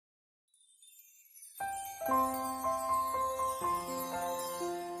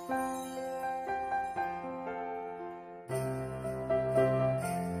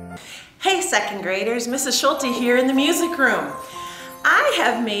second graders, Mrs. Scholte here in the music room. I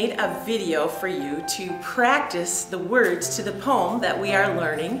have made a video for you to practice the words to the poem that we are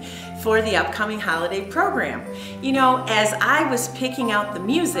learning for the upcoming holiday program. You know, as I was picking out the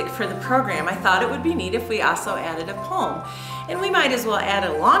music for the program, I thought it would be neat if we also added a poem. And we might as well add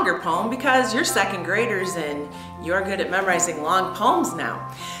a longer poem because you're second graders and you're good at memorizing long poems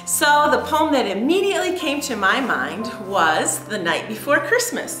now. So the poem that immediately came to my mind was The Night Before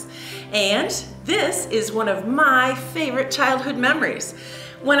Christmas. And this is one of my favorite childhood memories.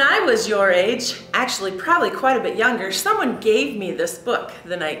 When I was your age, actually probably quite a bit younger, someone gave me this book,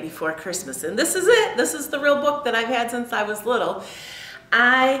 The Night Before Christmas. And this is it. This is the real book that I've had since I was little.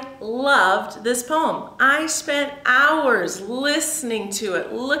 I loved this poem. I spent hours listening to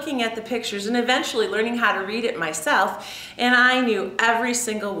it, looking at the pictures, and eventually learning how to read it myself, and I knew every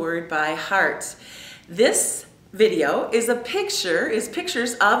single word by heart. This video is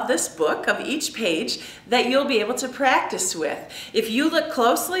pictures of this book, of each page, that you'll be able to practice with. If you look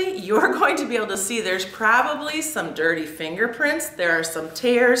closely, you're going to be able to see there's probably some dirty fingerprints, there are some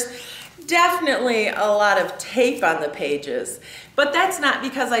tears, definitely a lot of tape on the pages. But that's not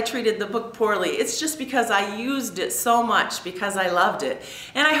because I treated the book poorly. It's just because I used it so much because I loved it.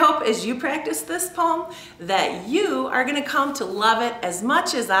 And I hope as you practice this poem that you are going to come to love it as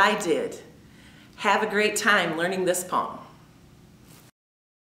much as I did. Have a great time learning this poem.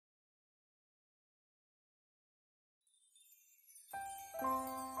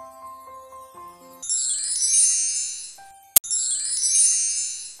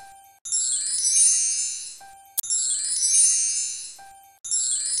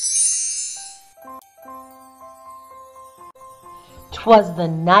 "'Twas the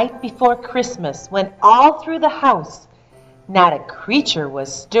night before Christmas, when all through the house not a creature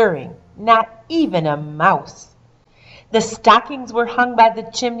was stirring, not even a mouse. The stockings were hung by the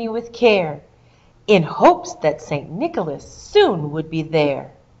chimney with care, in hopes that St. Nicholas soon would be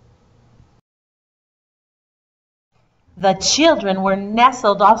there. The children were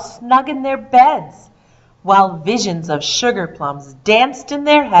nestled all snug in their beds, while visions of sugar plums danced in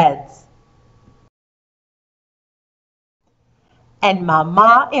their heads. And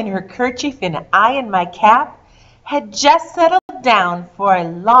Mamma in her kerchief and I in my cap had just settled down for a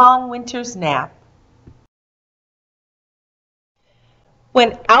long winter's nap.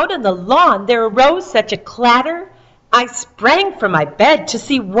 When out on the lawn there arose such a clatter, I sprang from my bed to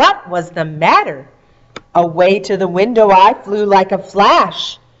see what was the matter. Away to the window I flew like a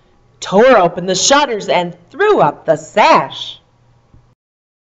flash, tore open the shutters and threw up the sash.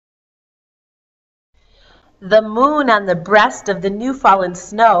 The moon on the breast of the new-fallen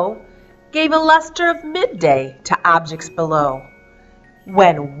snow gave a luster of midday to objects below,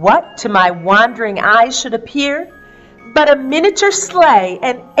 when what to my wandering eyes should appear but a miniature sleigh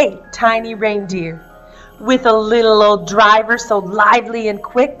and 8 tiny reindeer, with a little old driver so lively and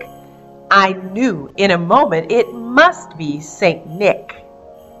quick, I knew in a moment it must be St. Nick.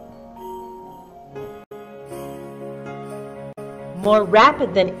 More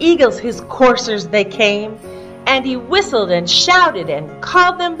rapid than eagles his coursers they came, and he whistled and shouted and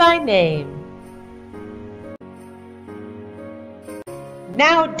called them by name.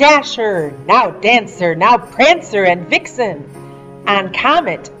 Now Dasher, now Dancer, now Prancer and Vixen, on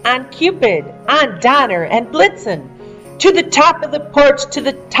Comet, on Cupid, on Donner and Blitzen, to the top of the porch, to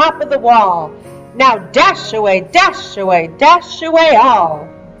the top of the wall, now dash away, dash away, dash away all.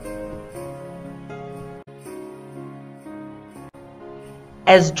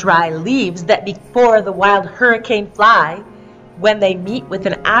 As dry leaves that before the wild hurricane fly, when they meet with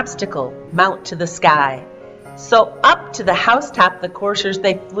an obstacle, mount to the sky. So up to the housetop the coursers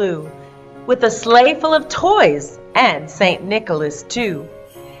they flew, with a sleigh full of toys, and St. Nicholas too.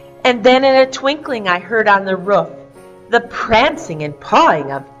 And then in a twinkling I heard on the roof the prancing and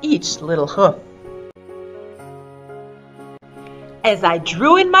pawing of each little hoof. As I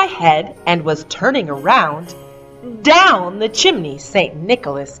drew in my head and was turning around, down the chimney St.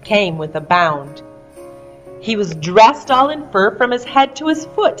 Nicholas came with a bound. He was dressed all in fur from his head to his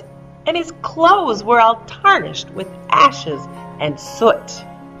foot, and his clothes were all tarnished with ashes and soot.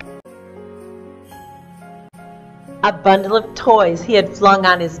 A bundle of toys he had flung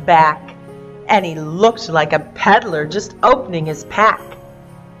on his back, and he looked like a peddler just opening his pack.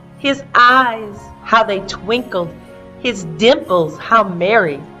 His eyes, how they twinkled, his dimples, how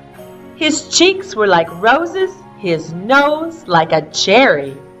merry. His cheeks were like roses, his nose like a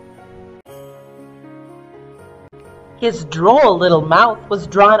cherry. His droll little mouth was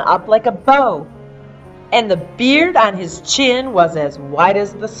drawn up like a bow, and the beard on his chin was as white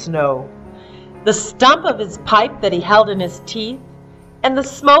as the snow. The stump of his pipe that he held in his teeth, and the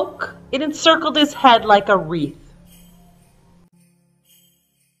smoke it encircled his head like a wreath.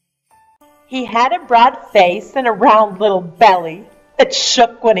 He had a broad face and a round little belly that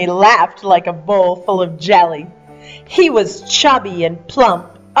shook when he laughed like a bowl full of jelly. He was chubby and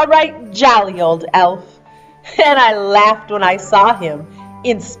plump, a right jolly old elf, and I laughed when I saw him,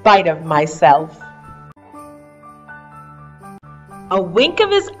 in spite of myself. A wink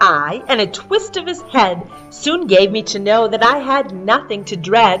of his eye and a twist of his head soon gave me to know that I had nothing to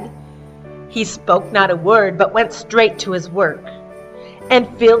dread. He spoke not a word, but went straight to his work,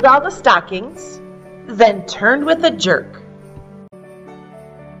 and filled all the stockings, then turned with a jerk.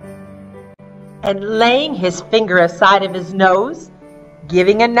 And laying his finger aside of his nose,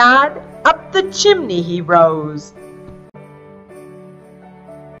 giving a nod, up the chimney he rose.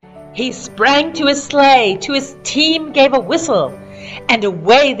 He sprang to his sleigh, to his team gave a whistle, and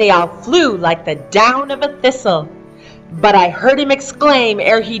away they all flew like the down of a thistle. But I heard him exclaim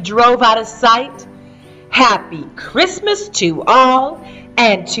ere he drove out of sight, "Happy Christmas to all,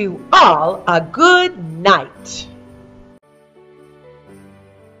 and to all a good night."